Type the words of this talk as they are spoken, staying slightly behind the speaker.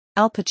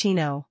Al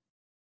Pacino.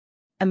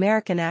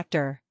 American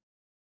actor.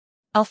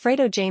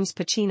 Alfredo James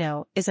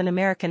Pacino is an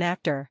American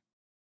actor.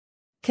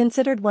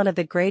 Considered one of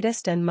the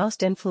greatest and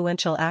most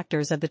influential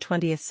actors of the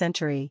 20th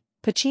century,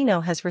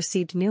 Pacino has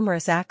received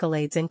numerous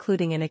accolades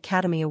including an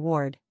Academy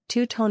Award,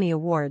 2 Tony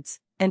Awards,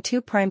 and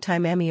 2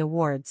 Primetime Emmy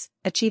Awards,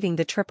 achieving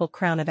the Triple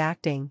Crown of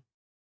acting.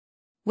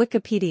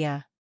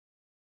 Wikipedia.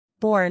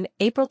 Born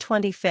April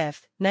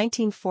 25,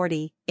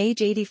 1940,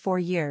 age 84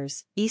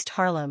 years, East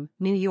Harlem,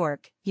 New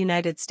York,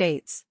 United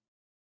States.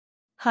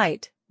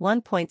 Height,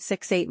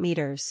 1.68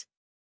 meters.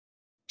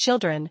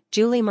 Children,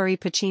 Julie Marie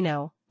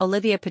Pacino,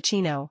 Olivia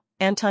Pacino,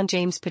 Anton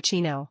James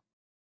Pacino.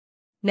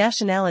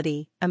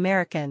 Nationality,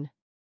 American.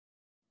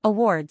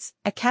 Awards,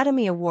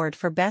 Academy Award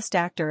for Best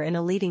Actor in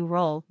a Leading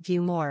Role,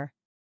 view more.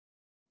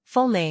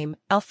 Full name,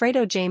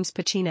 Alfredo James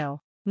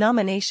Pacino.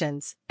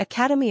 Nominations,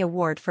 Academy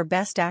Award for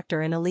Best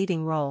Actor in a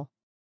Leading Role.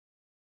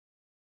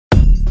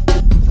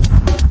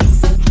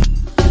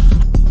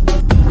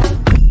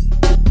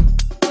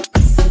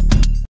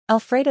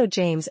 Alfredo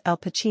James Al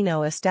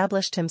Pacino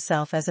established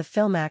himself as a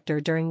film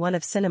actor during one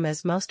of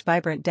cinema's most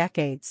vibrant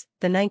decades,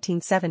 the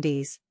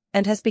 1970s,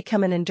 and has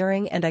become an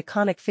enduring and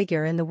iconic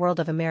figure in the world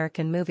of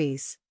American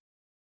movies.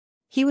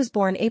 He was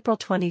born April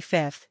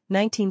 25,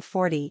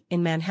 1940,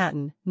 in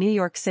Manhattan, New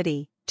York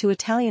City, to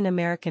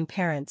Italian-American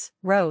parents,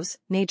 Rose,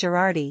 née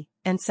Girardi,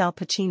 and Sal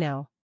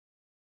Pacino.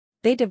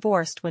 They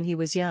divorced when he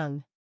was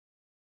young.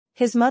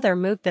 His mother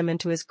moved them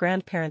into his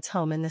grandparents'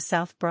 home in the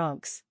South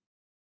Bronx.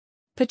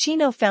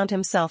 Pacino found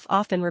himself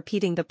often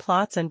repeating the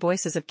plots and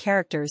voices of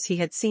characters he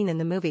had seen in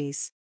the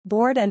movies.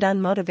 Bored and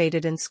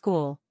unmotivated in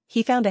school,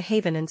 he found a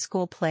haven in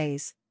school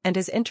plays, and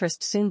his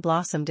interest soon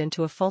blossomed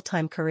into a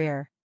full-time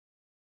career.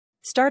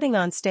 Starting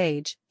on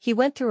stage, he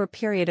went through a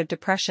period of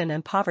depression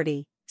and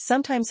poverty,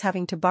 sometimes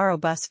having to borrow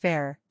bus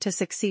fare to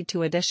succeed to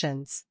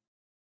auditions.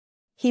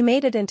 He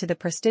made it into the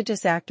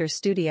prestigious Actors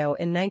Studio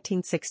in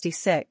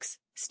 1966,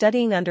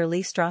 studying under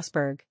Lee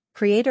Strasberg,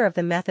 creator of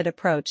the method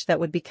approach that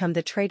would become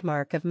the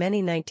trademark of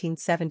many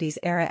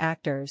 1970s-era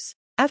actors.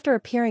 After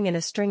appearing in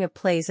a string of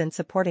plays and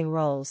supporting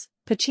roles,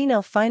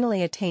 Pacino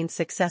finally attained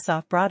success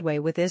off-Broadway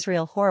with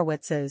Israel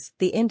Horowitz's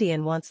The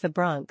Indian Wants the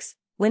Bronx,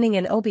 winning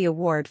an Obie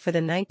Award for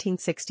the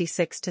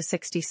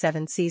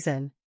 1966-67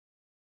 season.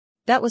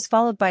 That was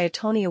followed by a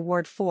Tony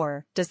Award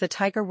for Does the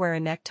Tiger Wear a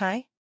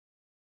Necktie?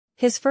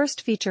 His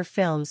first feature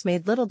films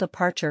made little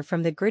departure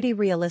from the gritty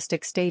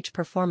realistic stage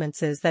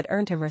performances that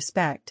earned him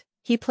respect.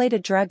 He played a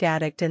drug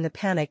addict in The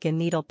Panic in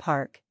Needle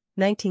Park,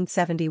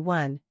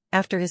 1971,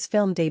 after his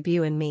film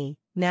debut in Me,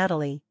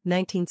 Natalie,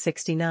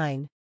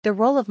 1969. The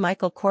role of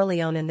Michael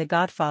Corleone in The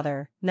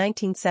Godfather,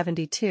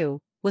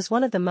 1972, was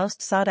one of the most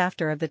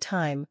sought-after of the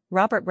time.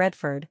 Robert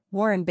Redford,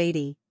 Warren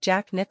Beatty,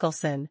 Jack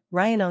Nicholson,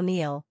 Ryan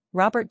O'Neal,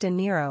 Robert De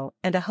Niro,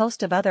 and a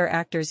host of other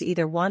actors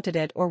either wanted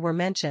it or were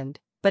mentioned,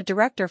 but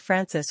director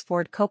Francis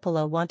Ford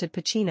Coppola wanted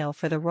Pacino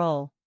for the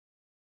role.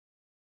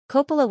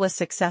 Coppola was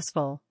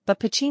successful, but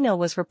Pacino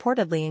was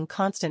reportedly in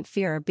constant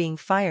fear of being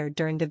fired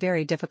during the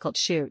very difficult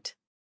shoot.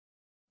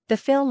 The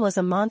film was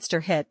a monster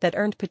hit that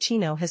earned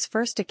Pacino his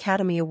first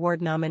Academy Award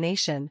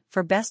nomination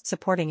for Best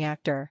Supporting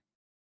Actor.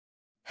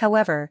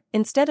 However,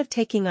 instead of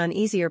taking on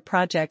easier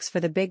projects for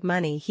the big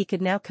money he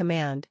could now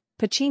command,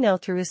 Pacino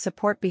threw his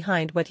support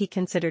behind what he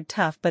considered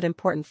tough but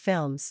important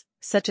films,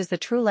 such as the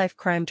true-life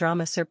crime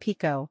drama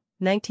Serpico,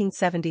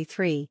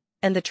 1973,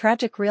 and the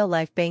tragic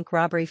real-life bank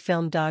robbery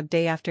film Dog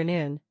Day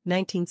Afternoon,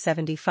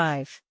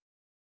 1975.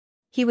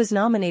 He was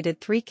nominated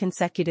 3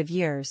 consecutive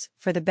years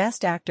for the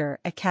Best Actor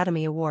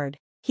Academy Award.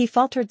 He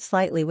faltered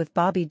slightly with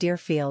Bobby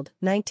Deerfield,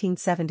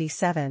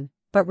 1977,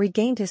 but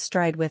regained his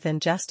stride with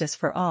And Justice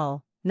for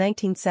All,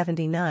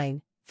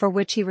 1979, for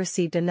which he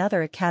received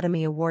another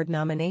Academy Award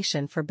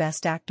nomination for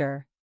Best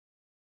Actor.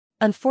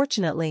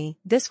 Unfortunately,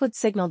 this would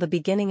signal the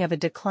beginning of a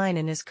decline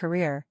in his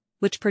career,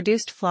 which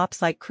produced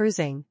flops like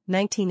Cruising,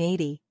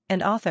 1980,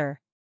 and Author.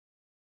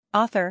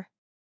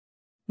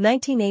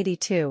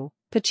 1982,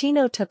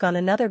 Pacino took on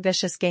another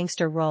vicious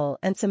gangster role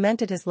and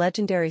cemented his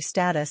legendary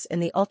status in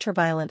the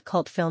ultraviolent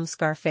cult film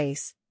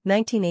Scarface,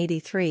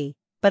 1983,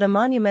 but a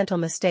monumental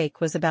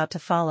mistake was about to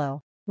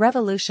follow.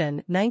 Revolution,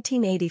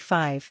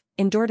 1985,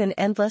 endured an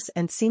endless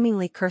and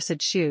seemingly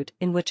cursed shoot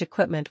in which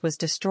equipment was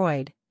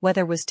destroyed,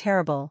 weather was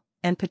terrible,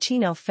 and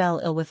Pacino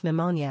fell ill with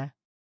pneumonia.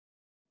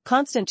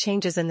 Constant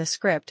changes in the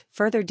script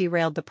further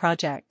derailed the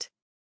project.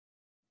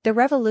 The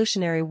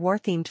Revolutionary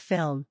War-themed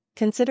film,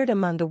 considered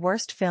among the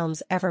worst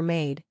films ever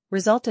made,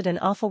 resulted in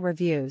awful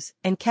reviews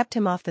and kept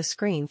him off the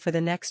screen for the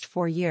next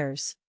 4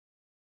 years.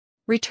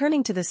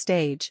 Returning to the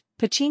stage,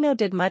 Pacino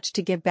did much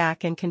to give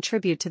back and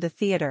contribute to the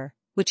theater,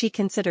 which he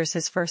considers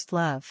his first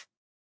love.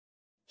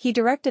 He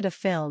directed a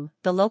film,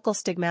 The Local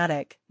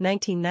Stigmatic,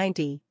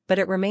 1990, but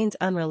it remains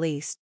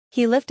unreleased.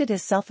 He lifted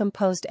his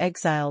self-imposed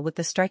exile with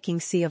The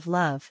Striking Sea of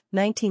Love,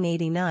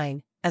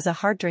 1989, as a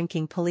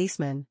hard-drinking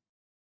policeman.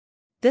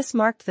 This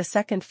marked the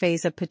second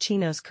phase of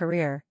Pacino's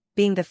career,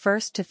 being the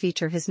first to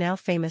feature his now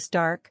famous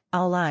dark,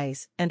 all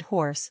eyes, and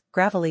hoarse,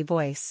 gravelly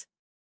voice.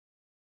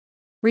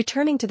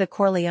 Returning to the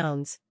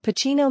Corleones,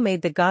 Pacino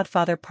made The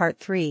Godfather Part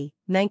 3,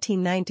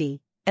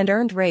 1990, and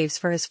earned raves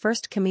for his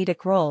first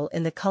comedic role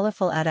in the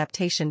colorful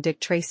adaptation Dick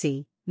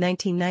Tracy,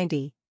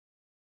 1990.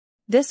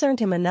 This earned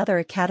him another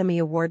Academy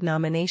Award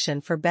nomination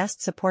for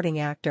Best Supporting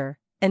Actor,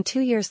 and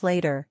 2 years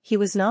later he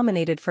was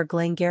nominated for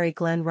Glengarry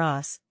Glen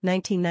Ross,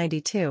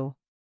 1992.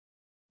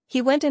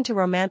 He went into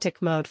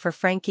romantic mode for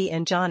Frankie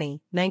and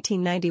Johnny,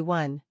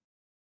 1991.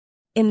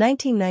 In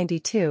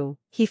 1992,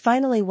 he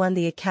finally won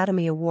the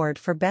Academy Award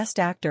for Best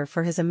Actor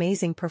for his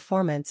amazing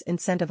performance in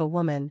Scent of a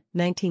Woman,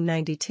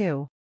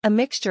 1992. A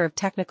mixture of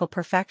technical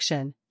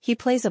perfection, he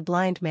plays a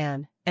blind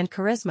man, and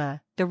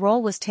charisma, the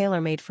role was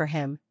tailor-made for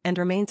him, and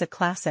remains a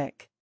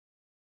classic.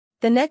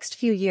 The next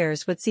few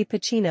years would see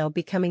Pacino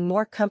becoming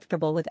more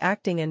comfortable with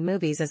acting in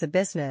movies as a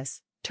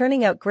business,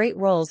 turning out great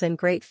roles in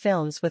great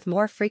films with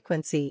more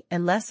frequency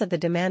and less of the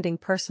demanding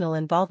personal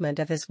involvement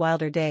of his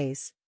wilder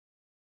days.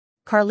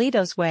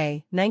 Carlito's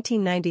Way,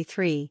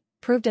 1993,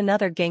 proved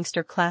another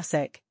gangster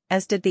classic,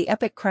 as did the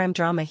epic crime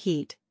drama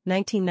Heat,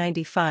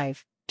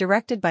 1995,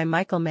 directed by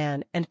Michael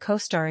Mann and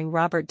co-starring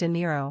Robert De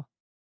Niro.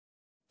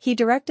 He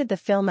directed the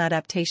film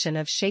adaptation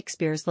of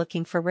Shakespeare's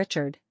Looking for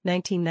Richard,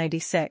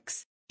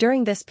 1996.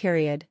 During this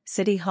period,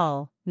 City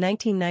Hall,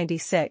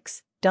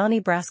 1996, Donnie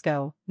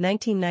Brasco,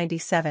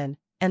 1997,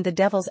 and The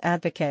Devil's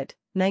Advocate,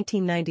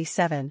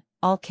 1997,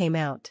 all came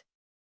out.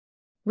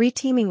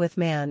 Re-teaming with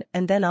Mann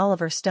and then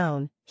Oliver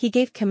Stone, he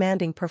gave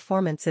commanding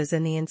performances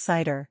in The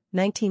Insider,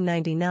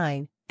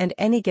 1999, and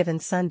Any Given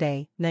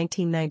Sunday,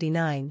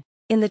 1999.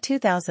 In the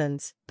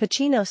 2000s,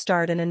 Pacino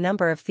starred in a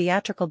number of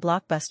theatrical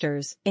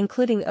blockbusters,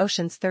 including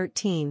Ocean's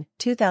 13,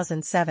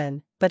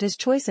 2007, but his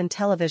choice in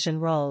television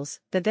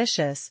roles, The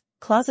Vicious,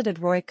 closeted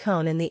Roy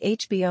Cohn in the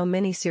HBO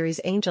miniseries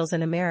Angels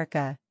in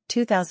America,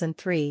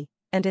 2003,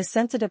 and his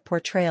sensitive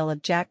portrayal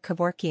of Jack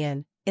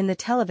Kevorkian, in the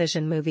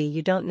television movie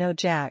You Don't Know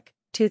Jack,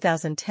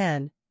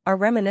 2010, are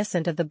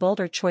reminiscent of the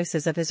bolder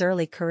choices of his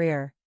early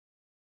career.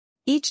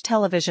 Each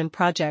television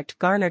project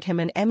garnered him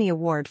an Emmy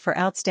Award for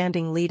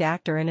Outstanding Lead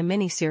Actor in a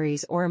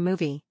miniseries or a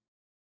movie.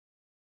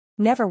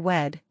 Never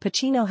wed,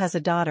 Pacino has a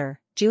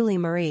daughter, Julie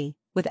Marie,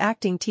 with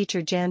acting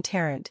teacher Jan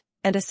Tarrant,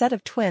 and a set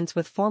of twins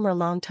with former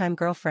longtime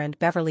girlfriend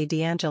Beverly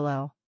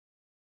D'Angelo.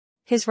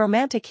 His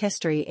romantic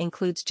history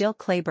includes Jill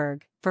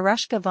Clayburgh,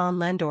 Verushka von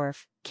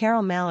Lendorf,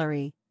 Carol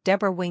Mallory,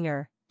 Deborah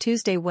Winger,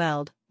 Tuesday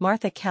Weld,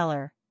 Martha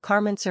Keller,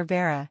 Carmen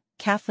Cervera,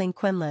 Kathleen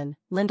Quinlan,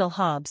 Lyndall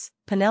Hobbs,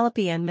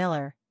 Penelope Ann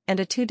Miller,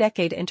 and a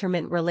 2-decade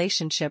intermittent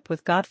relationship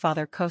with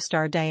Godfather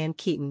co-star Diane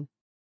Keaton.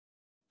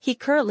 He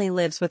currently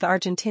lives with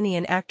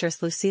Argentinian actress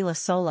Lucila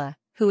Sola,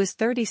 who is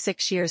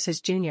 36 years his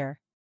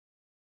junior.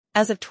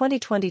 As of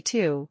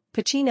 2022,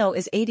 Pacino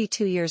is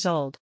 82 years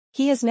old.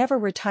 He has never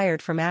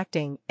retired from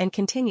acting and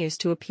continues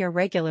to appear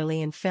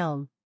regularly in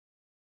film.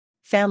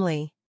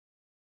 Family.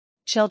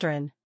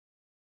 Children.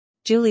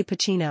 Julie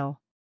Pacino.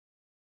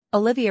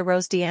 Olivia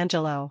Rose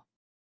D'Angelo.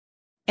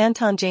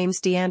 Anton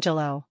James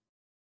D'Angelo.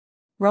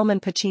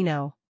 Roman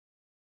Pacino.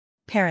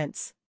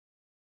 Parents.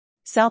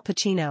 Sal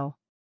Pacino.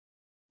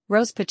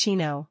 Rose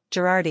Pacino,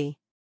 Girardi.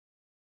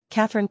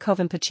 Catherine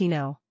Coven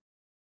Pacino.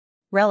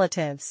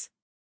 Relatives.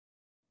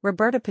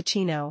 Roberta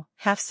Pacino,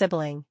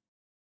 half-sibling.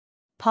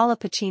 Paula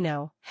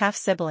Pacino,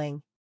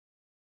 half-sibling.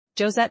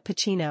 Josette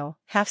Pacino,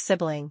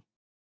 half-sibling.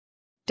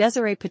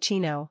 Desiree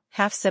Pacino,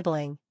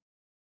 half-sibling.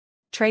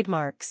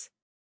 Trademarks.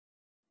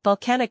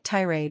 Volcanic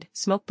tirade,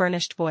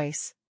 smoke-burnished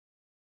voice.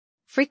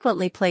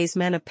 Frequently plays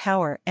men of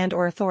power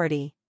and/or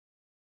authority.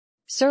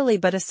 Surly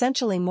but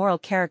essentially moral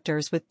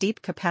characters with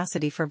deep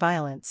capacity for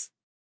violence.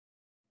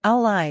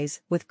 Owl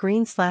eyes, with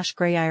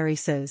green/gray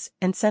irises,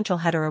 and central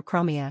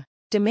heterochromia.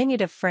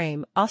 Diminutive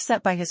frame,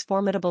 offset by his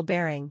formidable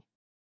bearing.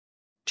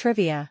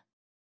 Trivia.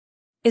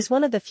 Is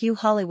one of the few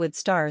Hollywood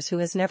stars who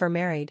has never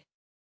married.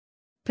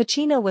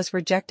 Pacino was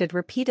rejected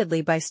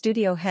repeatedly by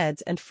studio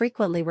heads and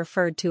frequently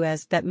referred to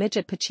as "that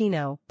midget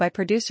Pacino" by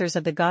producers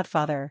of The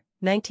Godfather,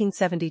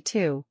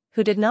 1972,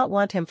 who did not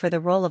want him for the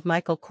role of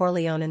Michael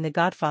Corleone in The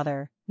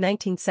Godfather,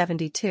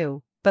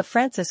 1972, but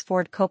Francis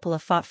Ford Coppola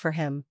fought for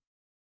him.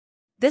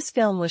 This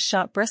film was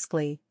shot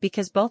briskly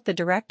because both the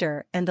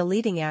director and the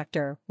leading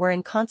actor were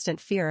in constant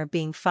fear of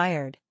being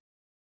fired.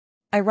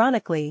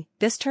 Ironically,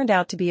 this turned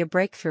out to be a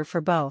breakthrough for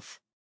both.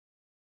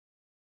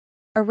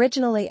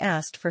 Originally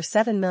asked for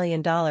 $7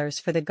 million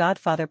for The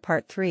Godfather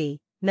Part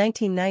 3,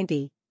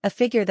 1990, a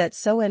figure that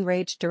so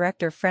enraged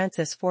director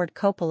Francis Ford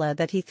Coppola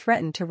that he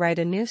threatened to write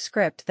a new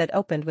script that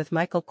opened with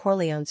Michael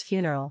Corleone's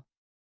funeral.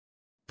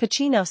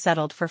 Pacino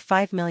settled for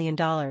 $5 million.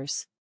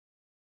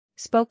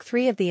 Spoke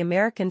 3 of the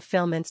American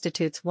Film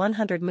Institute's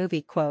 100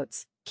 movie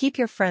quotes: "Keep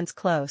your friends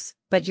close,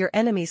 but your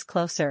enemies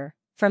closer,"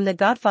 from The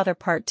Godfather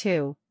Part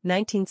 2,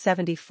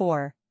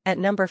 1974, at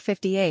number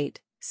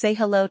 58, "Say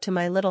hello to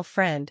my little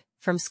friend,"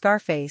 from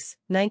Scarface,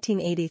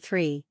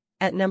 1983,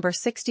 at number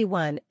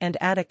 61, and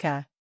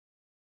Attica.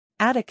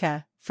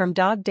 Attica, from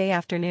Dog Day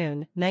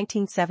Afternoon,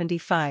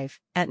 1975,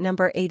 at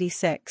number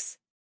 86.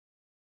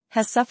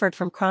 Has suffered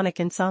from chronic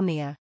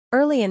insomnia.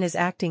 Early in his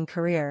acting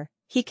career,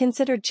 he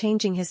considered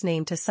changing his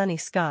name to Sonny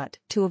Scott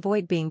to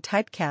avoid being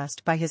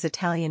typecast by his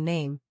Italian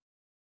name.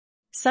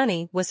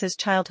 Sonny was his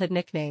childhood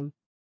nickname.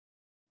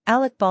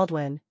 Alec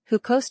Baldwin, who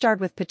co-starred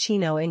with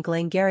Pacino in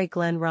Glengarry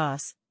Glen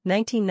Ross,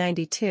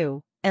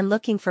 1992, and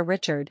Looking for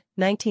Richard,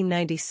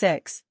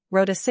 1996,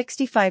 wrote a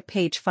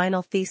 65-page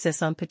final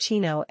thesis on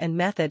Pacino and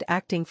method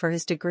acting for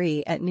his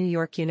degree at New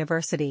York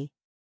University.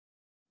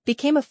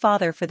 Became a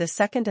father for the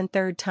second and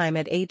third time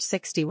at age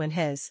 60 when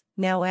his,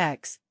 now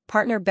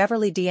ex-partner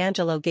Beverly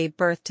D'Angelo gave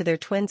birth to their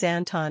twins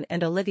Anton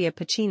and Olivia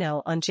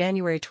Pacino on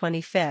January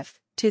 25,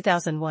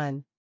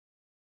 2001.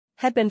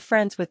 Had been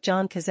friends with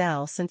John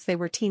Cazale since they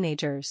were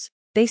teenagers.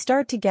 They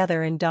starred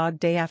together in Dog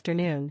Day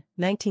Afternoon,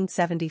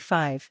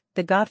 1975,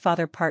 The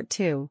Godfather Part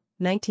 2,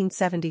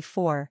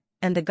 1974,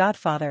 and The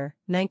Godfather,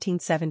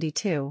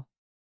 1972.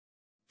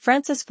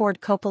 Francis Ford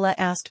Coppola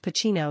asked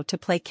Pacino to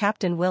play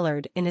Captain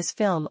Willard in his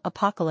film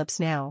Apocalypse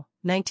Now,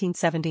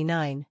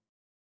 1979.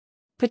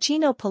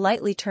 Pacino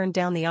politely turned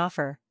down the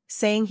offer,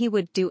 saying he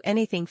would do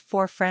anything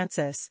for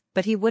Francis,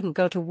 but he wouldn't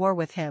go to war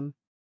with him.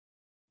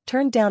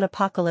 Turned down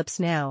Apocalypse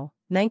Now,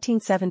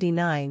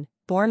 1979,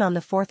 Born on the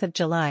 4th of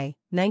July,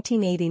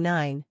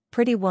 1989,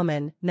 Pretty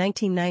Woman,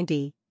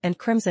 1990, and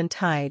Crimson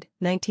Tide,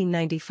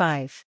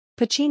 1995.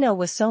 Pacino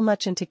was so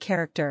much into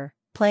character,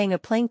 playing a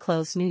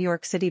plainclothes New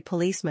York City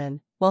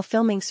policeman, while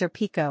filming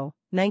Serpico,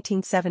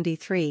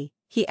 1973,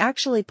 he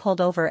actually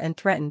pulled over and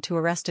threatened to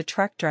arrest a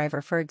truck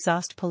driver for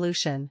exhaust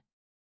pollution.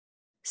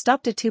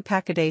 Stopped a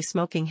 2-pack-a-day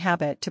smoking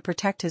habit to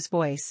protect his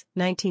voice,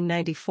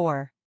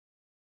 1994.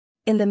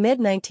 In the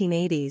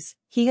mid-1980s,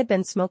 he had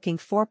been smoking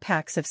 4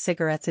 packs of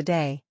cigarettes a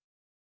day.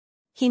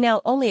 He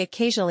now only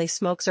occasionally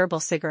smokes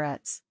herbal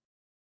cigarettes.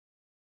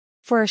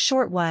 For a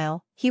short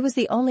while, he was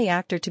the only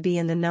actor to be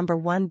in the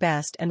 #1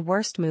 best and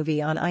worst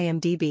movie on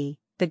IMDb,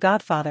 The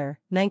Godfather,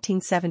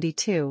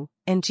 1972,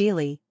 and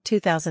Geely,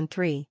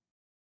 2003.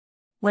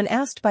 When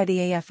asked by the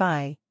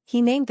AFI,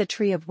 he named The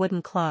Tree of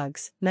Wooden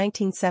Clogs,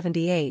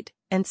 1978,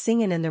 and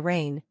Singin' in the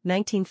Rain,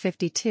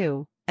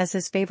 1952, as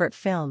his favorite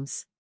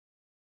films.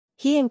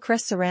 He and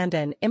Chris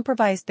Sarandon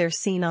improvised their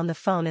scene on the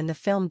phone in the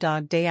film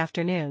Dog Day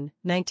Afternoon,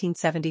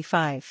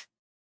 1975.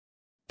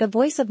 The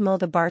voice of Moe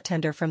the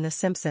bartender from The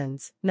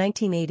Simpsons,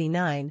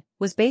 1989,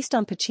 was based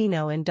on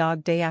Pacino in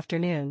Dog Day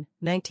Afternoon,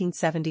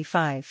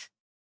 1975.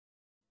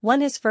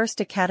 Won his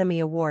first Academy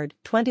Award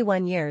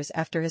 21 years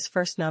after his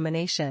first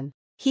nomination.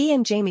 He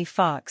and Jamie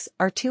Foxx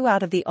are 2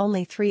 out of the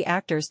only 3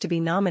 actors to be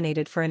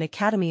nominated for an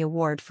Academy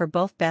Award for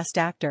both Best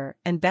Actor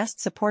and Best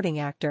Supporting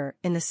Actor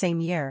in the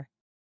same year.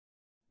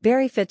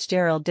 Barry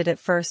Fitzgerald did it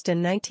first in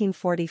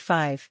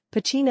 1945,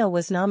 Pacino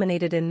was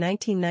nominated in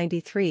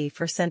 1993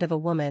 for Scent of a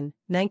Woman,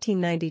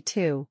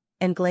 1992,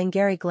 and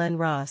Glengarry Glen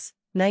Ross,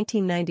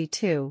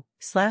 1992,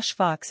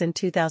 /Fox in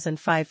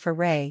 2005 for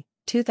Ray,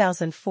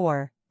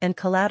 2004, and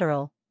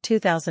Collateral,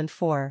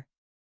 2004.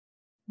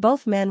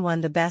 Both men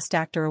won the Best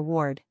Actor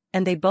award,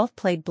 and they both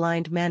played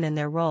blind men in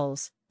their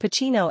roles,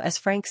 Pacino as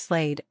Frank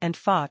Slade and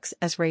Fox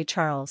as Ray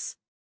Charles.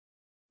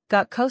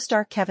 Got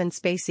co-star Kevin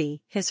Spacey,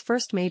 his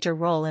first major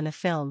role in a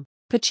film.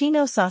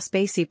 Pacino saw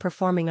Spacey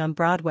performing on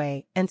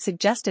Broadway and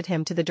suggested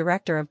him to the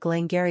director of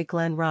Glengarry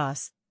Glen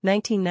Ross,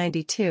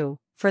 1992,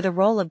 for the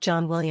role of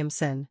John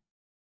Williamson.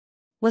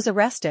 Was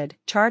arrested,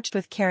 charged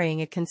with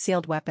carrying a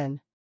concealed weapon.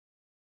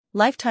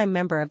 Lifetime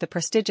member of the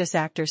prestigious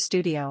Actors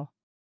Studio.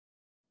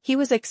 He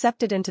was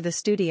accepted into the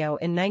studio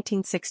in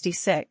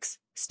 1966,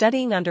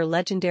 studying under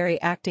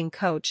legendary acting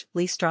coach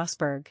Lee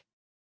Strasberg.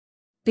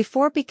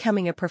 Before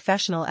becoming a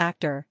professional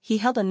actor, he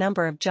held a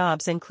number of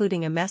jobs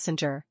including a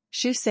messenger,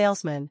 shoe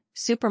salesman,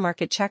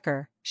 supermarket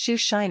checker, shoe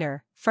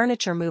shiner,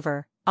 furniture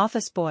mover,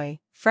 office boy,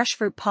 fresh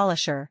fruit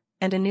polisher,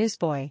 and a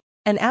newsboy.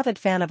 An avid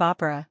fan of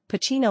opera,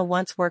 Pacino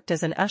once worked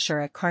as an usher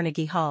at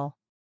Carnegie Hall.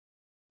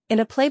 In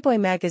a Playboy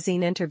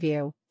magazine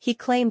interview, he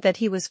claimed that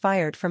he was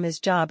fired from his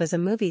job as a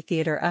movie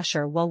theater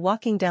usher while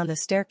walking down the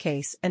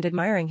staircase and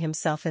admiring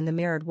himself in the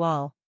mirrored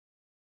wall.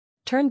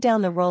 Turned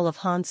down the role of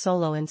Han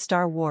Solo in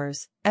Star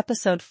Wars,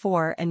 Episode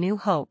 4 A New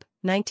Hope,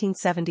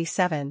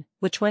 1977,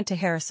 which went to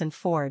Harrison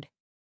Ford.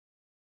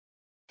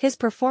 His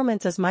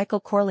performance as Michael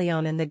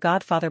Corleone in The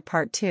Godfather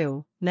Part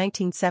 2,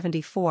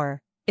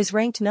 1974, is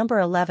ranked number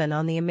 11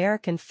 on the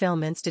American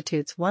Film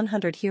Institute's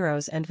 100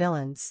 Heroes and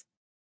Villains.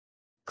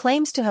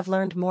 Claims to have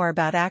learned more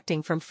about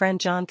acting from friend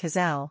John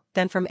Cazale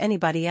than from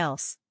anybody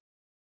else.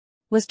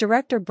 Was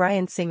director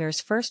Bryan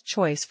Singer's first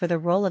choice for the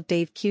role of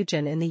Dave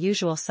Cugin in The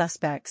Usual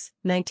Suspects,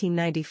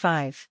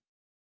 1995.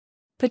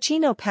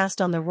 Pacino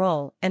passed on the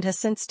role and has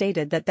since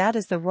stated that that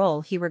is the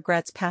role he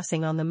regrets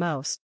passing on the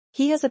most.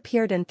 He has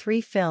appeared in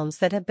 3 films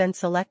that have been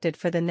selected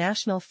for the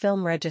National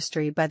Film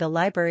Registry by the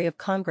Library of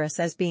Congress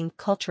as being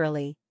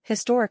culturally,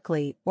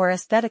 historically, or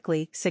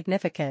aesthetically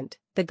significant: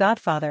 The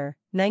Godfather,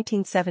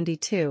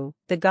 1972,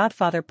 The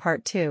Godfather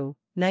Part 2,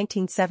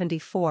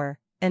 1974,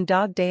 and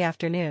Dog Day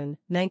Afternoon,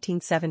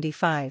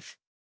 1975.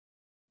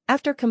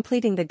 After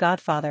completing The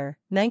Godfather,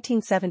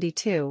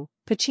 1972,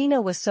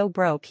 Pacino was so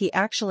broke he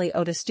actually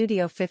owed a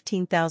studio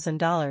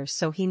 $15,000,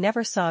 so he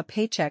never saw a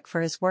paycheck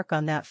for his work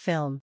on that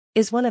film.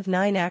 Is one of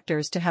 9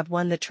 actors to have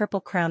won the Triple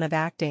Crown of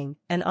acting,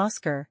 an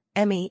Oscar,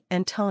 Emmy,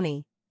 and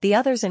Tony. The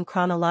others in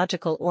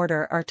chronological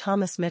order are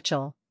Thomas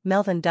Mitchell,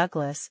 Melvyn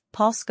Douglas,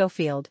 Paul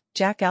Scofield,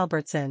 Jack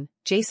Albertson,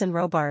 Jason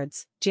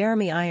Robards,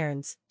 Jeremy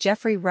Irons,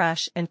 Jeffrey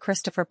Rush and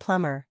Christopher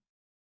Plummer.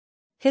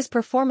 His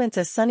performance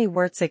as Sonny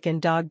Wurtzik in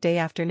Dog Day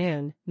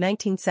Afternoon,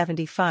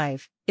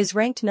 1975, is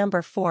ranked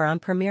number 4 on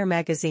Premiere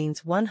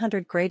Magazine's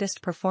 100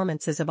 Greatest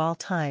Performances of All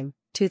Time,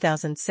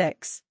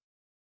 2006.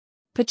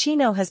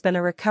 Pacino has been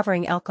a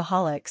recovering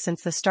alcoholic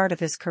since the start of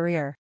his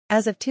career.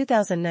 As of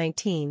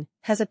 2019,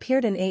 has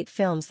appeared in 8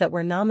 films that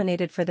were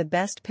nominated for the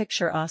Best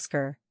Picture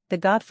Oscar: The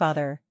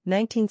Godfather,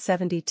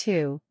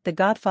 1972, The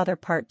Godfather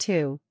Part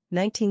 2,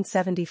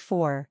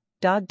 1974,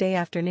 Dog Day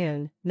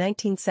Afternoon,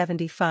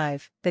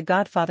 1975, The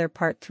Godfather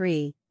Part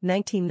 3,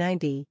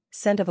 1990,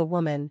 Scent of a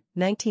Woman,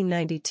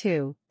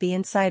 1992, The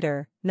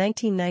Insider,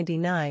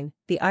 1999,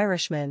 The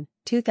Irishman,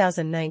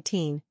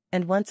 2019,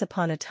 and Once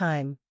Upon a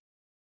Time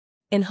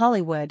in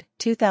Hollywood,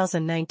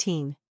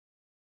 2019.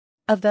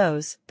 Of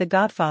those, The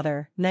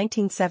Godfather,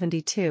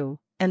 1972,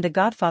 and The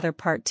Godfather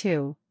Part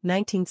 2,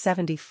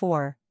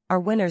 1974, are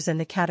winners in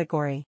the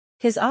category.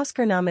 His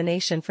Oscar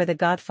nomination for The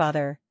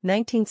Godfather,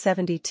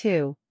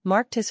 1972,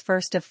 marked his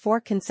first of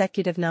 4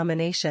 consecutive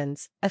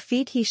nominations, a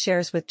feat he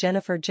shares with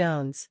Jennifer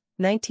Jones,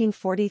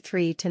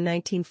 1943 to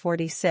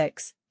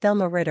 1946,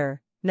 Thelma Ritter,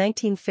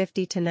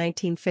 1950 to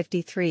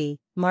 1953,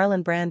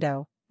 Marlon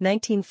Brando,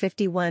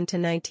 1951 to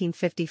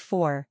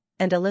 1954,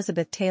 and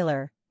Elizabeth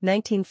Taylor,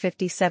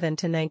 1957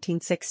 to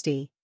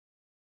 1960.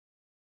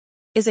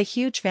 Is a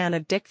huge fan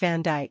of Dick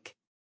Van Dyke.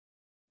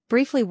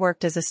 Briefly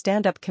worked as a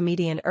stand-up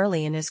comedian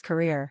early in his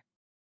career.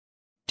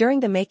 During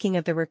the making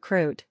of The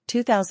Recruit,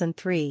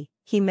 2003,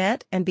 he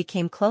met and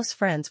became close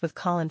friends with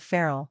Colin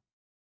Farrell.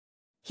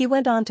 He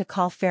went on to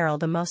call Farrell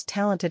the most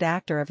talented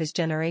actor of his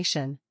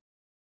generation.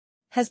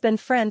 Has been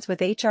friends with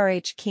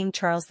HRH King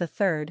Charles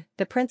III,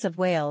 the Prince of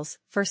Wales,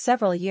 for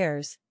several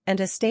years, and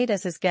has stayed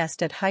as his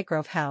guest at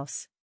Highgrove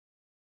House.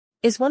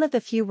 Is one of the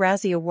few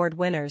Razzie Award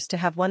winners to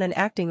have won an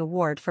acting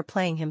award for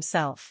playing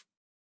himself.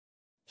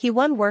 He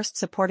won Worst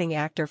Supporting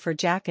Actor for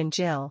Jack and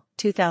Jill,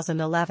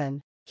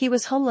 2011. He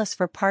was homeless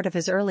for part of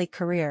his early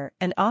career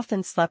and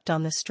often slept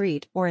on the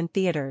street or in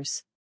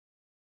theaters.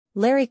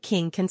 Larry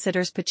King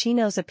considers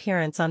Pacino's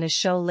appearance on his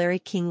show Larry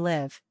King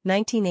Live,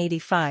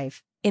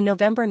 1985, in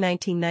November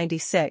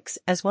 1996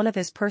 as one of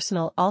his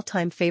personal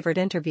all-time favorite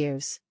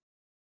interviews.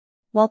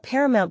 While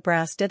Paramount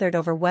brass dithered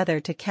over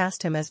whether to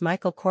cast him as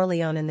Michael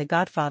Corleone in The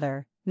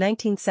Godfather,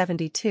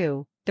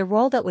 1972, the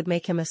role that would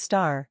make him a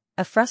star,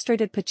 a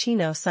frustrated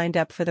Pacino signed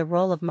up for the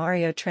role of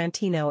Mario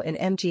Trantino in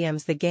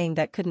MGM's The Gang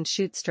That Couldn't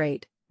Shoot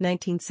Straight,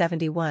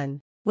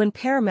 1971. When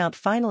Paramount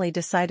finally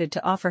decided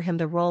to offer him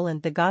the role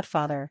in The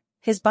Godfather,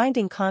 his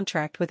binding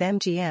contract with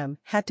MGM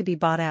had to be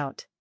bought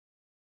out.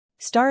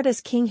 Starred as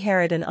King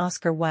Herod in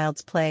Oscar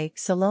Wilde's play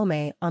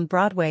Salome on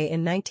Broadway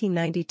in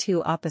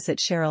 1992 opposite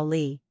Sheryl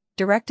Lee,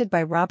 directed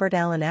by Robert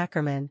Allen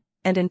Ackerman,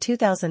 and in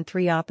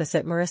 2003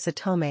 opposite Marissa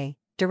Tomei,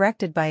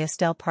 directed by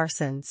Estelle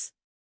Parsons.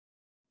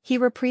 He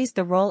reprised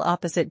the role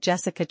opposite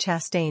Jessica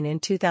Chastain in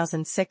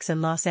 2006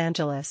 in Los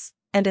Angeles,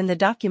 and in the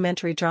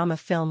documentary drama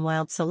film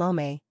Wild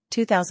Salome,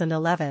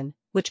 2011,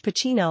 which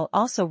Pacino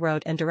also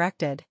wrote and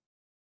directed.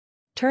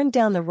 Turned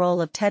down the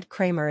role of Ted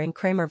Kramer in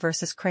Kramer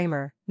vs.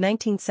 Kramer,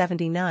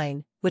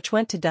 1979, which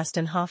went to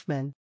Dustin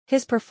Hoffman.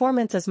 His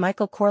performance as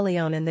Michael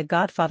Corleone in The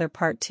Godfather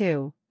Part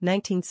 2,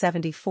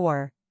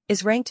 1974,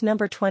 is ranked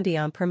number 20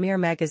 on Premiere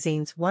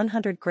Magazine's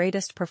 100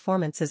 Greatest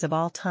Performances of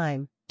All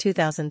Time,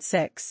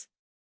 2006.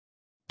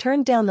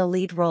 Turned down the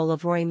lead role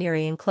of Roy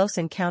Neary in Close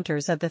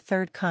Encounters of the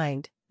Third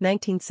Kind,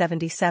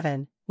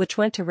 1977, which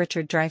went to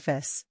Richard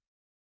Dreyfuss.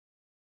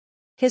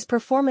 His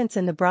performance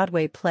in the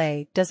Broadway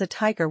play Does a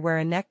Tiger Wear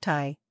a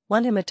Necktie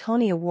won him a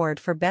Tony Award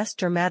for Best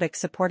Dramatic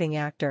Supporting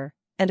Actor,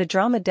 and a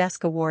Drama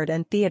Desk Award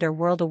and Theatre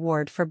World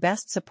Award for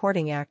Best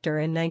Supporting Actor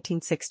in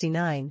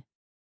 1969.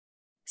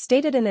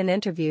 Stated in an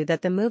interview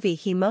that the movie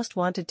he most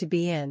wanted to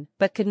be in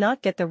but could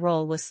not get the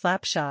role was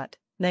Slapshot,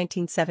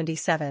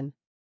 1977.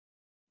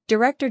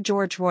 Director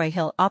George Roy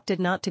Hill opted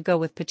not to go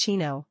with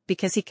Pacino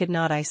because he could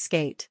not ice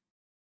skate.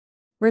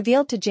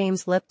 Revealed to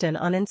James Lipton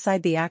on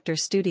Inside the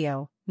Actors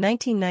Studio,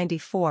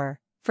 1994,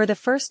 for the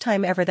first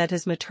time ever that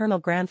his maternal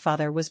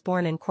grandfather was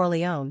born in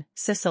Corleone,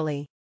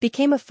 Sicily.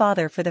 Became a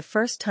father for the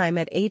first time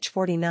at age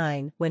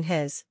 49 when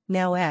his,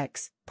 now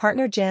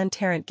ex-partner Jan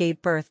Tarrant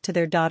gave birth to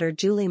their daughter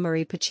Julie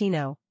Marie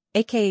Pacino,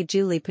 aka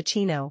Julie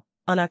Pacino,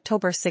 on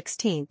October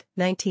 16,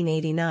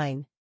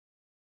 1989.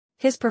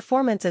 His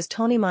performance as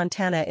Tony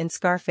Montana in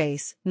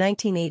Scarface,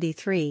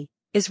 1983,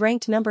 is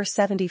ranked number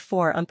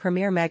 74 on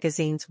Premiere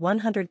Magazine's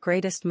 100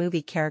 Greatest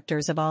Movie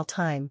Characters of All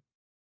Time.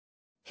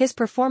 His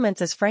performance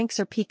as Frank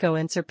Serpico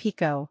in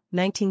Serpico,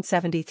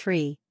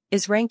 1973,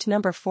 is ranked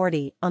number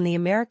 40 on the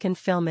American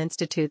Film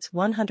Institute's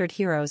 100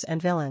 Heroes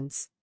and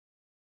Villains.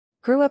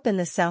 Grew up in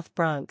the South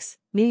Bronx,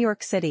 New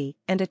York City,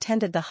 and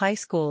attended the High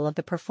School of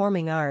the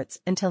Performing Arts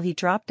until he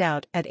dropped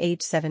out at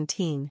age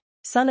 17.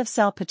 Son of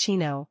Sal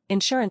Pacino,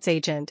 insurance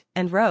agent,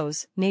 and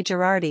Rose, née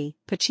Girardi,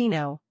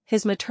 Pacino,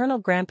 his maternal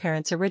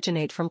grandparents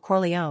originate from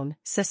Corleone,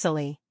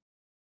 Sicily.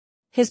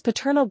 His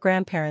paternal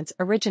grandparents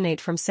originate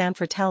from San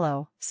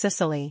Fratello,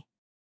 Sicily.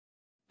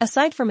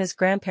 Aside from his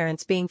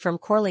grandparents being from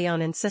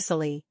Corleone in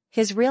Sicily,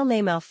 his real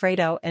name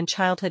Alfredo and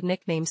childhood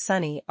nickname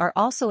Sonny are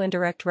also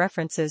indirect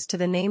references to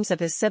the names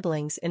of his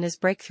siblings in his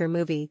breakthrough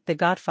movie, The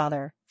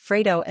Godfather.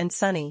 Fredo and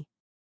Sonny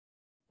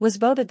was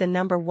voted the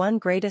 #1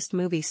 greatest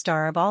movie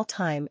star of all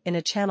time in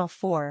a Channel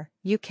 4,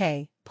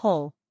 UK,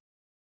 poll.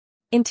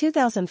 In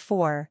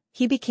 2004,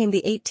 he became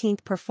the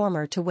 18th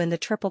performer to win the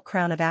Triple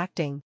Crown of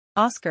Acting,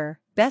 Oscar,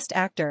 Best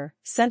Actor,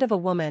 Scent of a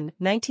Woman,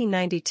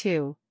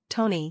 1992,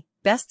 Tony,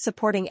 Best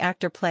Supporting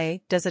Actor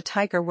Play, Does a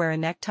Tiger Wear a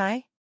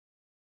Necktie?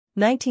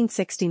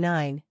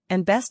 1969,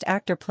 and Best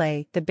Actor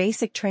Play, The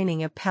Basic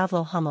Training of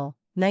Pavlo Hummel,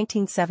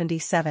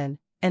 1977,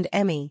 and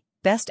Emmy,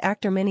 Best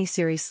Actor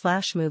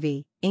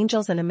Miniseries/Movie,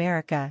 Angels in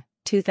America,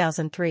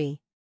 2003.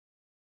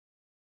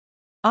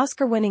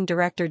 Oscar-winning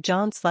director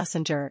John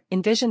Schlesinger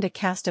envisioned a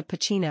cast of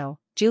Pacino,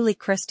 Julie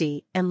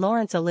Christie, and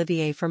Laurence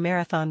Olivier for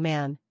Marathon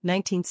Man,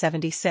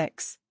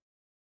 1976.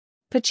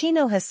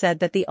 Pacino has said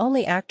that the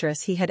only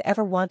actress he had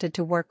ever wanted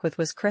to work with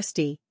was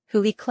Christie,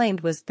 who he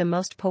claimed was the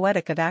most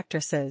poetic of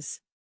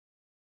actresses.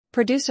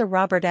 Producer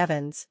Robert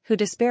Evans, who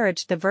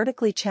disparaged the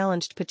vertically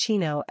challenged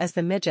Pacino as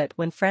the midget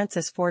when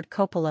Francis Ford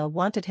Coppola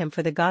wanted him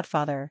for The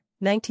Godfather,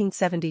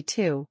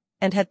 1972,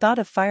 and had thought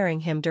of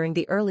firing him during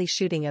the early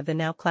shooting of the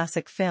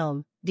now-classic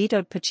film,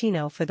 vetoed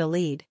Pacino for the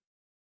lead.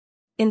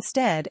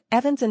 Instead,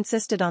 Evans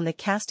insisted on the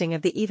casting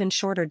of the even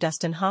shorter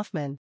Dustin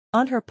Hoffman.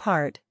 On her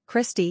part,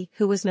 Christie,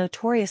 who was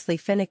notoriously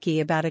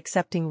finicky about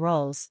accepting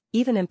roles,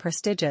 even in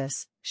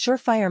prestigious,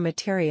 surefire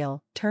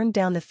material, turned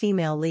down the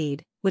female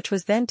lead, which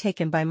was then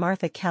taken by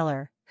Martha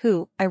Keller,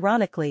 who,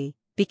 ironically,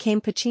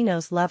 became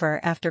Pacino's lover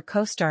after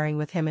co-starring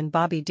with him in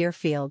Bobby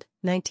Deerfield,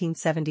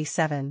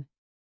 1977.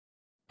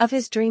 Of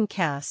his dream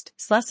cast,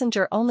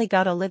 Schlesinger only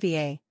got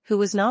Olivier, who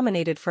was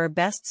nominated for a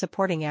Best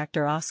Supporting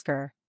Actor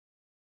Oscar.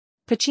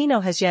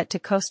 Pacino has yet to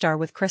co-star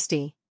with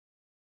Christie.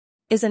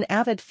 Is an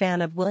avid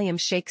fan of William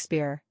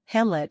Shakespeare,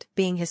 Hamlet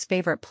being his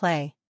favorite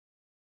play.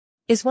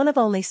 Is one of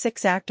only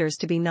 6 actors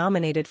to be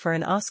nominated for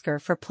an Oscar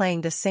for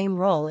playing the same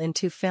role in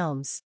 2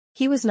 films.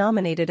 He was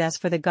nominated as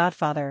for The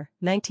Godfather,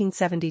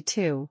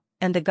 1972,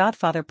 and The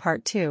Godfather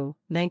Part 2,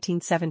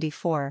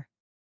 1974.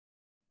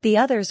 The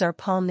others are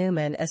Paul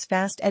Newman as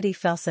Fast Eddie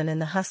Felson in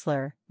The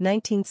Hustler,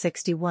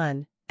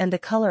 1961, and The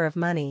Color of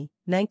Money,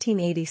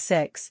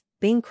 1986,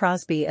 Bing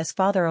Crosby as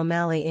Father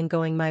O'Malley in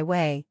Going My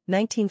Way,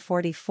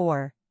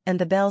 1944, and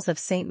The Bells of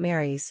St.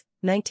 Mary's,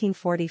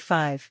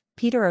 1945,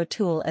 Peter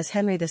O'Toole as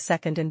Henry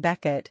II in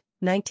Beckett,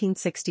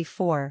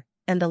 1964,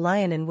 and The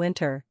Lion in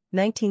Winter,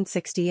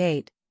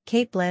 1968,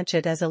 Kate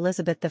Blanchett as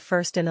Elizabeth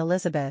I in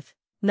Elizabeth,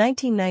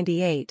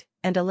 1998,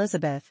 and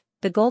Elizabeth,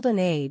 The Golden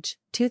Age,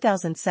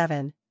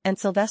 2007, and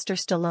Sylvester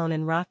Stallone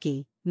in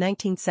Rocky,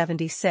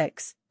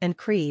 1976, and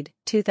Creed,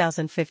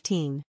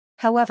 2015.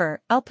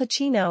 However, Al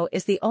Pacino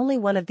is the only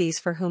one of these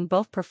for whom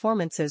both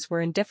performances were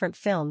in different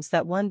films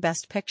that won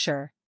Best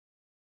Picture.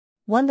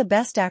 Won the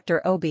Best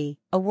Actor Obie,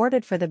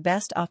 awarded for the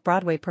Best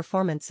Off-Broadway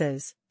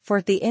Performances,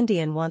 for The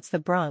Indian Wants the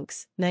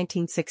Bronx,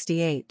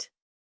 1968.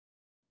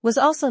 Was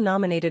also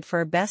nominated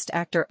for a Best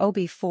Actor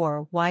Obie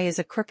for Why is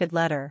a Crooked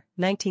Letter,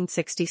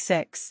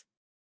 1966.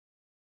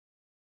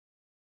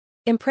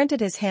 Imprinted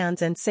his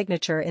hands and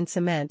signature in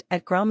cement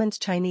at Grauman's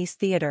Chinese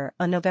Theatre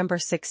on November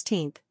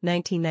 16,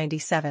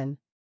 1997.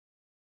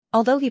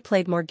 Although he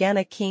played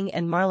Morgana King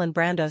and Marlon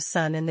Brando's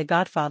son in The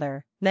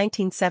Godfather,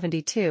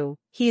 1972,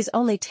 he is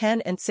only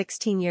 10 and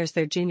 16 years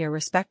their junior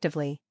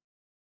respectively.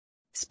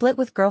 Split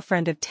with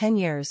girlfriend of 10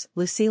 years,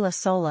 Lucila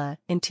Sola,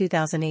 in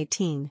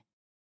 2018.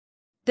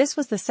 This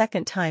was the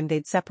second time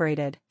they'd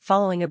separated,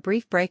 following a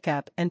brief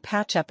breakup and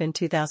patch-up in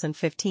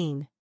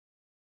 2015.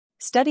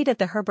 Studied at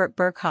the Herbert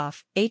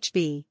Berghoff,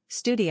 HB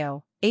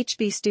Studio,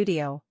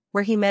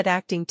 where he met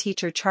acting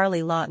teacher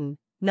Charlie Lawton,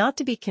 not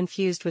to be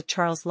confused with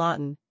Charles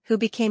Lawton, who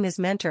became his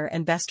mentor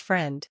and best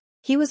friend.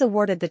 He was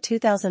awarded the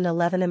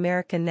 2011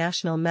 American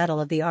National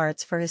Medal of the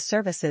Arts for his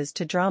services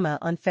to drama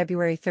on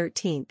February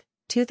 13,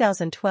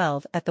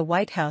 2012 at the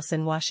White House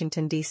in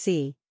Washington,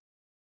 D.C.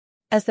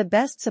 As the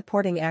Best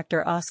Supporting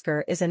Actor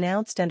Oscar is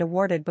announced and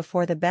awarded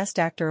before the Best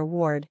Actor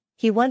Award,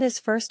 he won his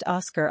first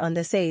Oscar on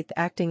this 8th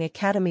Acting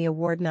Academy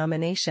Award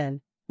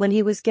nomination, when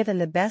he was given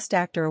the Best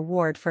Actor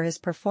Award for his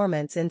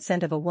performance in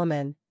Scent of a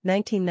Woman,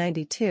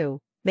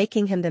 1992,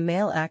 making him the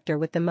male actor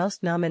with the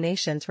most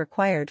nominations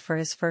required for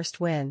his first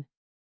win.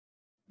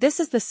 This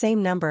is the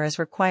same number as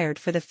required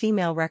for the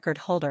female record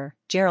holder,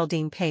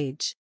 Geraldine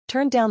Page,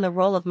 turned down the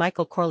role of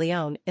Michael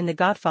Corleone in the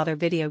Godfather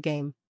video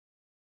game.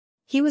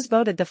 He was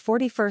voted the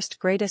 41st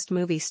greatest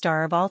movie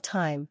star of all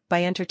time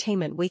by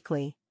Entertainment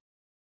Weekly.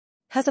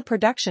 Has a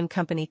production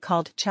company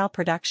called Chow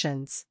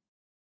Productions.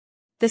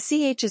 The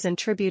CH is in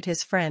tribute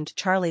his friend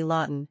Charlie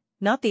Lawton,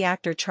 not the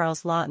actor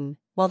Charles Lawton,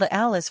 while the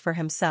L is for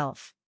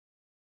himself.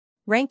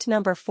 Ranked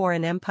number 4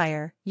 in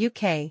Empire,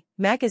 UK,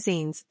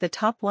 magazine's The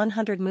Top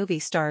 100 Movie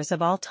Stars of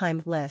All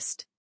Time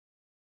list.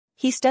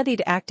 He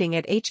studied acting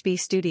at HB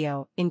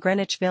Studio in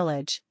Greenwich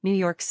Village, New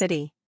York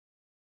City.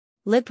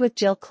 Lived with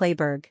Jill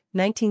Clayburgh,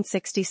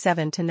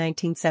 1967 to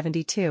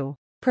 1972.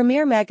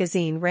 Premiere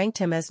Magazine ranked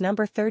him as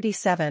number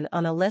 37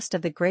 on a list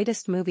of the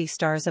greatest movie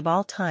stars of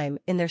all time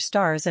in their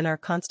Stars in Our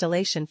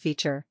Constellation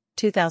feature,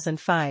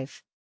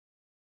 2005.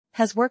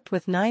 Has worked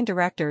with 9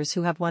 directors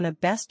who have won a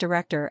Best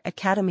Director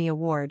Academy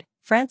Award: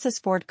 Francis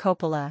Ford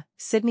Coppola,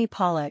 Sidney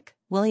Pollack,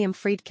 William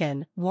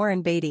Friedkin,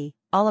 Warren Beatty,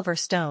 Oliver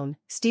Stone,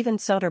 Steven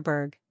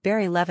Soderbergh,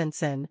 Barry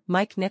Levinson,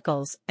 Mike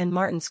Nichols, and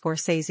Martin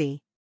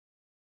Scorsese.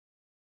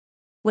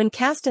 When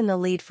cast in the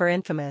lead for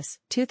Infamous,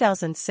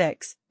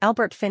 2006,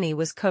 Albert Finney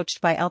was coached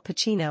by Al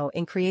Pacino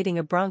in creating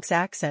a Bronx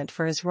accent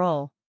for his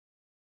role.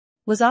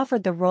 Was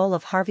offered the role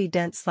of Harvey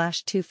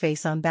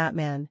Dent/Two-Face on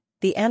Batman,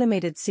 the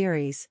animated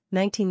series,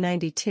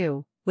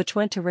 1992, which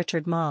went to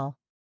Richard Mall.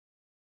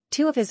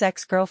 2 of his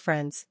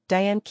ex-girlfriends,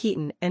 Diane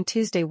Keaton and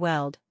Tuesday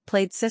Weld,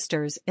 played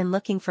sisters in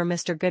Looking for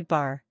Mr.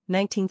 Goodbar,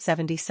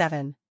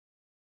 1977.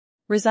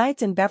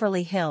 Resides in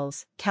Beverly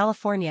Hills,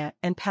 California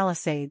and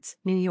Palisades,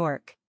 New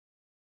York.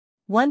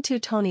 Won 2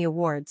 Tony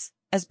Awards,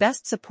 as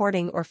Best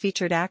Supporting or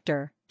Featured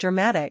Actor,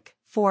 Dramatic,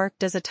 for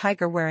Does a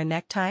Tiger Wear a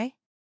Necktie?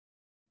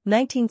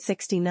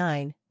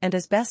 1969, and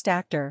as Best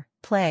Actor,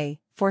 Play,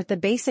 for The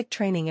Basic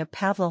Training of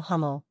Pavel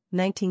Hummel,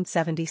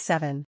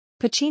 1977.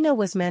 Pacino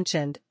was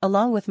mentioned,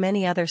 along with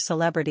many other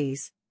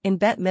celebrities, in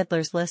Bette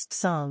Midler's List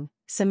song,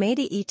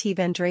 Samedi et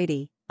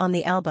Vendredi, on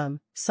the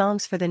album,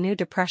 Songs for the New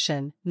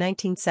Depression,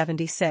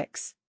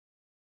 1976.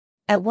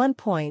 At one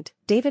point,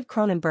 David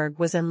Cronenberg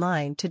was in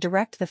line to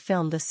direct the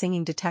film The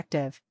Singing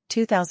Detective,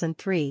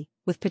 2003,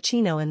 with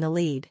Pacino in the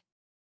lead.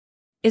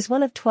 Is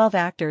one of 12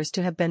 actors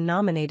to have been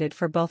nominated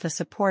for both a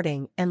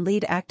Supporting and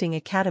Lead Acting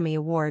Academy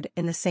Award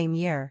in the same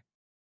year.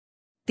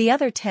 The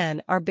other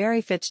 10 are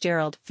Barry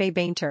Fitzgerald, Faye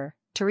Bainter,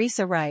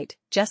 Teresa Wright,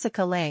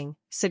 Jessica Lange,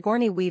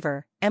 Sigourney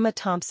Weaver, Emma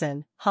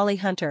Thompson, Holly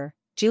Hunter,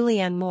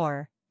 Julianne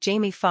Moore,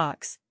 Jamie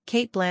Foxx,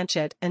 Cate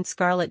Blanchett and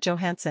Scarlett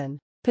Johansson.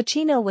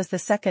 Pacino was the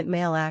second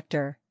male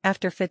actor,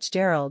 after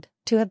Fitzgerald,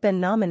 to have been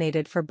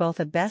nominated for both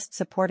a Best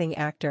Supporting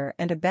Actor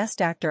and a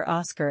Best Actor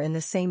Oscar in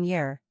the same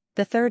year.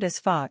 The third is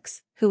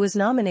Foxx, who was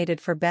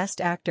nominated for Best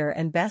Actor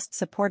and Best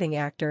Supporting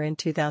Actor in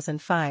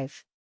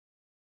 2005.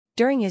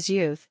 During his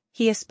youth,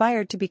 he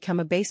aspired to become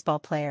a baseball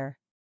player.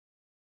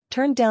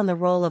 Turned down the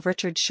role of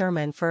Richard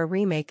Sherman for a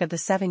remake of The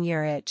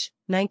 7-Year Itch,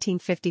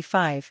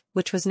 1955,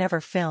 which was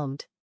never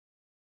filmed.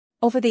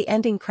 Over the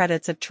ending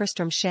credits of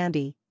Tristram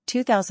Shandy,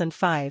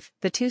 2005,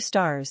 the 2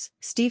 stars,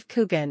 Steve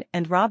Coogan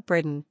and Rob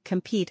Brydon,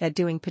 compete at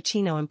doing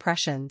Pacino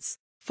impressions.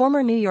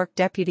 Former New York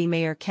Deputy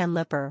Mayor Ken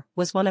Lipper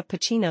was one of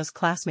Pacino's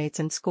classmates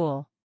in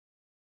school.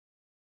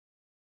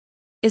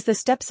 Is the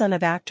stepson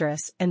of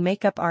actress and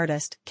makeup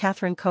artist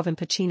Catherine Coven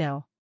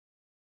Pacino.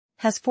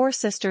 Has 4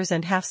 sisters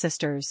and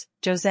half-sisters,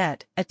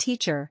 Josette, a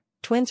teacher,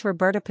 twins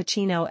Roberta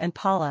Pacino and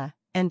Paula,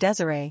 and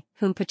Desiree,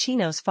 whom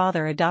Pacino's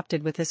father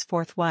adopted with his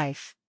 4th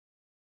wife.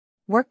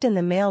 Worked in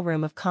the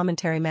mailroom of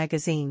Commentary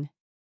magazine.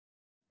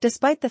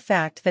 Despite the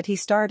fact that he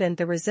starred in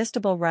The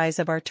Resistible Rise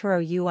of Arturo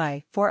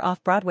Ui for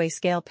off-Broadway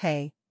scale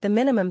pay, the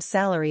minimum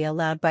salary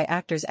allowed by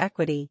Actors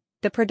Equity,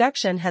 the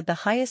production had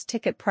the highest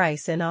ticket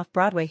price in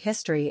off-Broadway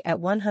history at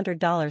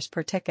 $100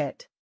 per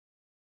ticket.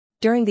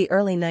 During the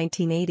early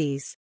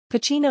 1980s,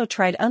 Pacino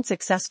tried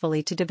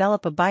unsuccessfully to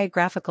develop a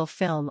biographical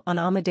film on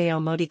Amedeo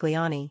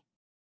Modigliani.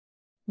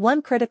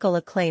 Won critical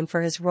acclaim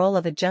for his role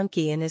of a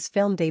junkie in his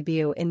film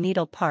debut in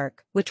Needle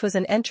Park, which was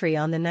an entry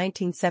on the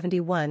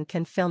 1971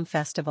 Cannes Film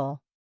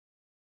Festival.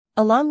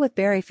 Along with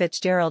Barry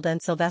Fitzgerald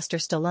and Sylvester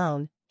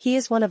Stallone, he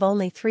is one of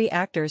only 3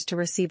 actors to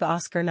receive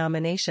Oscar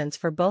nominations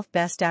for both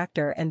Best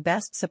Actor and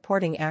Best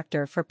Supporting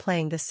Actor for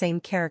playing the same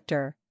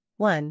character.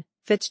 1.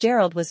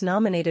 Fitzgerald was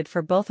nominated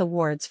for both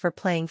awards for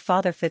playing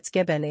Father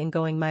Fitzgibbon in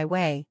Going My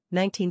Way,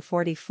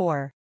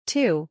 1944.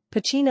 2.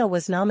 Pacino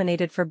was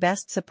nominated for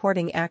Best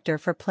Supporting Actor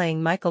for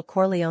playing Michael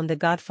Corleone The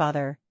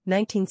Godfather,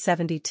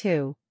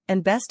 1972,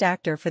 and Best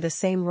Actor for the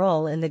same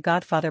role in The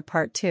Godfather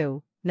Part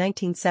 2,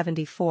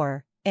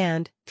 1974,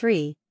 and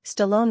 3.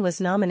 Stallone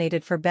was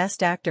nominated for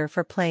Best Actor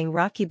for playing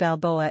Rocky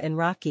Balboa in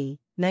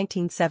Rocky,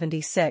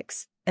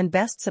 1976, and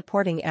Best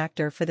Supporting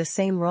Actor for the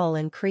same role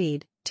in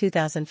Creed,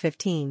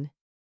 2015.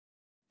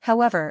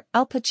 However,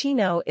 Al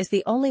Pacino is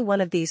the only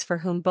one of these for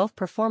whom both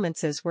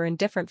performances were in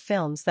different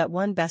films that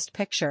won Best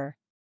Picture.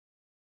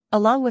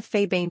 Along with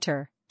Faye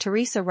Bainter,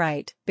 Teresa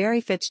Wright, Barry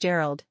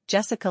Fitzgerald,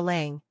 Jessica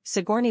Lange,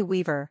 Sigourney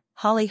Weaver,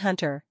 Holly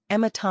Hunter,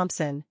 Emma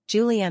Thompson,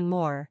 Julianne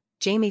Moore,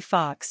 Jamie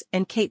Foxx,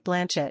 and Cate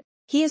Blanchett,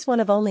 he is one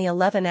of only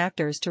 11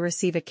 actors to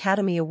receive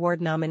Academy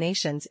Award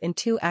nominations in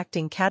 2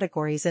 acting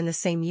categories in the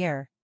same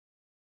year.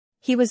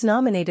 He was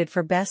nominated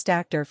for Best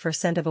Actor for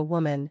Scent of a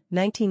Woman,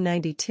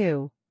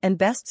 1992, and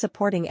Best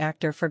Supporting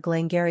Actor for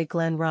Glengarry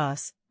Glen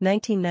Ross,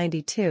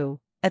 1992,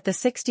 at the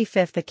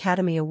 65th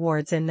Academy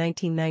Awards in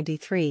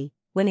 1993,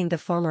 winning the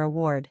former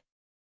award.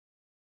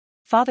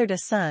 Father to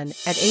son,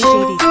 at age 83,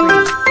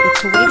 with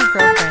Kuwaiti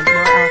girlfriend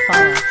Noor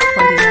Al-Fallah,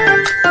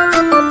 29.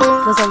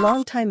 Was a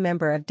longtime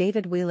member of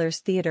David Wheeler's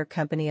theater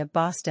company of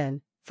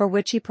Boston, for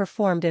which he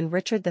performed in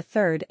Richard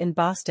III in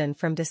Boston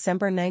from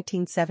December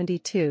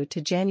 1972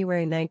 to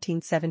January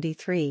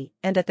 1973,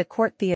 and at the Court Theatre